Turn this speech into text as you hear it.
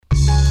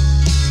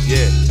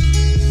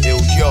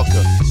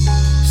Yorker.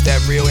 It's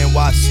that real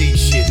NYC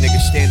shit, nigga.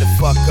 Stand the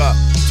fuck up.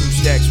 2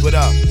 Stacks, what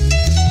up?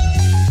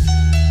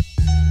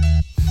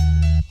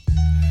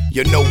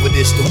 You know what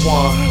it's the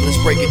one. Let's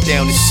break it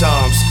down in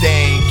Psalms.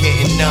 They ain't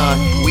getting none.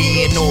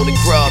 We in all the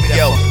grub,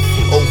 yo.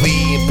 OV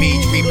and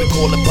Beach Reaper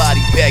callin'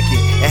 body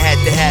begging. It had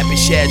to happen,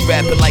 Shaz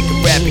rapping like a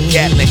rapping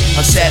Gatling.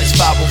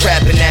 Unsatisfied with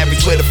rapping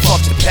average, where the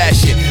fuck's the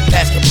passion?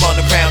 Pass the blunt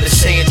around, the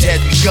sayings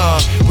has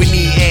begun. We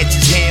need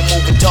answers here,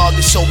 moving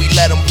targets, so we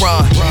let them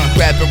run.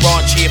 Rapping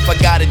raunchy, if I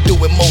gotta do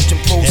it, most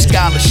improved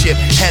scholarship.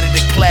 Head of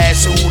the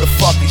class, so who the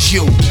fuck is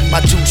you?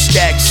 My 2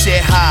 Stacks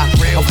sit high,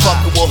 I'm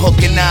fucking with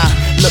Hook and I.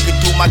 Looking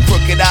through my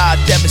crooked eye,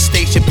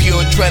 devastation,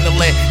 pure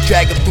adrenaline.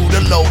 Dragging through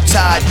the low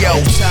tide, yo.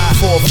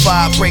 4 or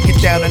 5, break it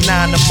down to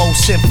 9, the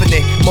most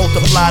symphony.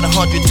 Multiplied 100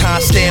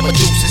 times, stare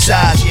Medusa's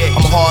eyes.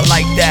 I'm hard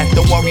like that,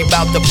 don't worry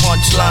about the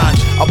punchline.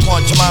 I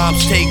punch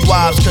moms, take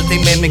wives, cause they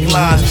mimic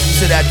lines.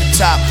 Sit at the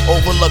top,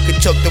 overlook it,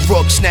 took the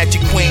rook. Snatch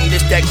a queen,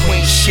 this that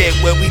queen shit,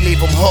 where we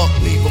leave them hooked.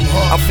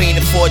 I'm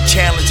fiending for a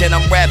challenge and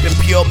I'm rapping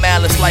pure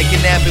malice. Like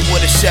an abbot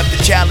would accept the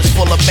challenge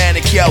full of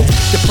manic, yo.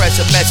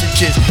 Depressive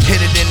messages,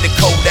 hit it in the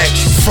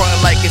codex.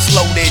 Frontin' like it's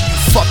loaded, you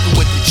fucking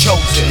with the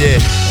chosen. Yeah,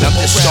 and I'm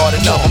just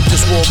starting up, I'm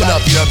just warming up,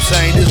 you know what I'm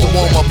saying? This is the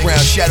warm up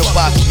round, shadow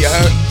boxing, you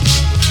heard?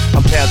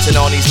 I'm pouncing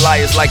on these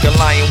liars like a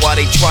lion while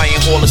they trying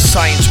Hall of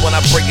Science. When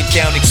I break it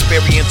down,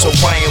 experience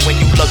Orion. When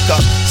you look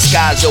up,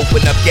 skies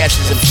open up,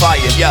 gases and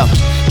fire. Yo,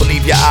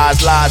 believe your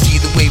eyes lies,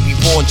 either way we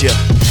warned ya.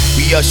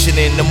 We ushering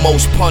in the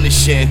most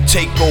punishing.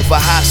 Take over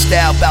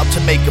hostile, about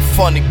to make it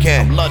fun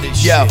again.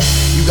 Yo,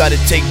 you gotta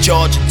take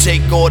charge and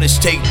take orders.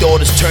 Take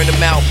daughters, turn them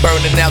out,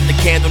 burning out the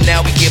candle.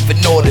 Now we giving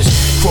orders.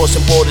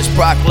 Crossing borders,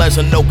 Brock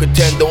Lesnar, no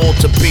contender,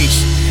 alter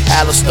beast.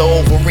 Alistair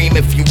Overeem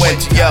if you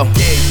enter, yo.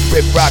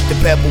 Rip rock the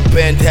pebble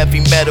bend, heavy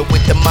metal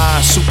with the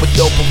mind. Super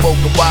dope,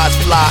 provoking wise,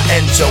 fly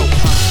Enzo.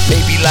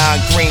 Maybe lime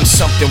green,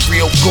 something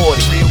real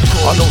gaudy.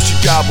 I know she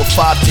drive with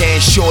 5'10"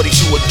 shorties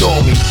who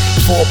adore me.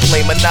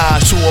 Foreplay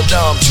menage, 2 of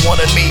them,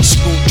 one of me.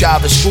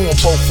 Screwdriver, screwing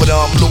both of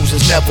them,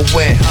 losers never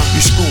win.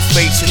 You screw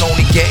facing,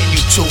 only getting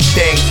you 2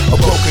 things. A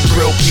broken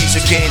grill piece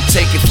of getting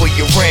taken for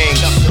your rings.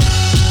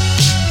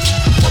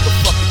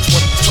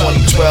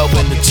 2012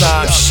 in the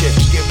time shit.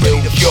 Get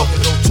ready to York,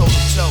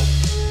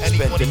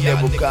 spent the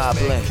Nibble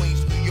Goblin.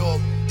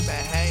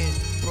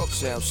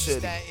 Sound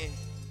City.